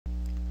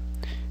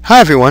Hi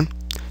everyone.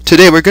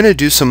 Today we're going to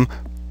do some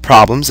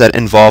problems that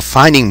involve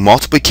finding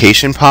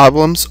multiplication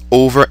problems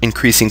over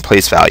increasing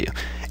place value.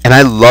 And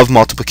I love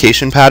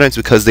multiplication patterns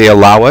because they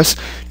allow us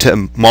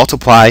to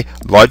multiply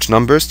large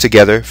numbers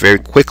together very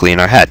quickly in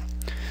our head.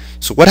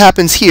 So what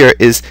happens here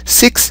is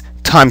 6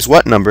 times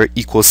what number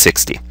equals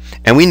 60?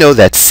 And we know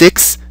that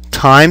 6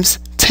 times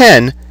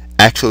 10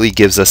 actually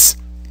gives us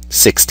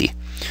 60.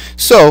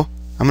 So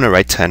I'm going to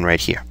write 10 right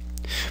here.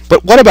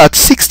 But what about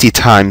 60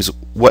 times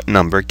what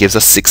number gives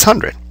us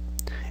 600?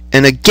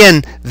 And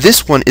again,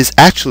 this one is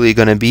actually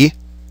going to be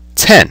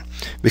 10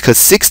 because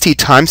 60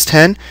 times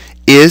 10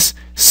 is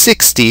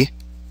 60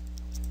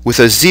 with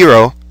a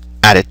 0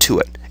 added to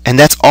it. And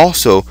that's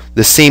also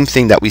the same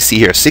thing that we see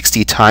here.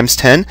 60 times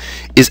 10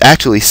 is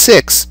actually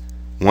 6,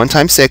 1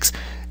 times 6,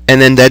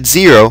 and then that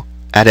 0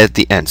 added at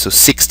the end. So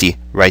 60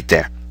 right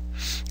there.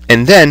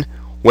 And then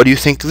what do you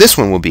think this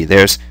one will be?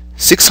 There's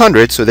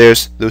 600, so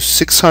there's those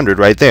 600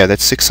 right there.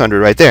 That's 600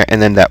 right there.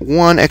 And then that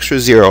one extra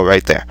 0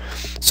 right there.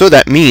 So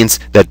that means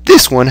that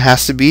this one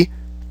has to be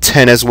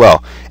 10 as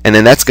well. And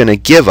then that's going to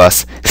give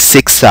us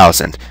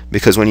 6,000.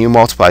 Because when you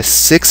multiply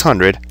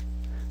 600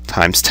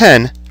 times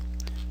 10,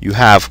 you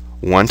have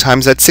 1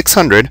 times that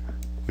 600,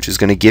 which is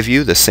going to give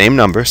you the same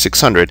number,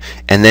 600.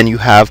 And then you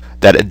have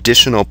that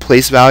additional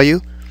place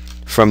value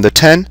from the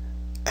 10,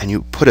 and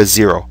you put a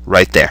 0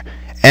 right there.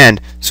 And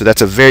so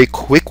that's a very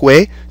quick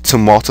way to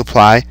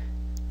multiply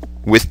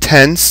with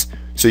tens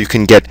so you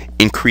can get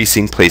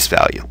increasing place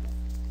value.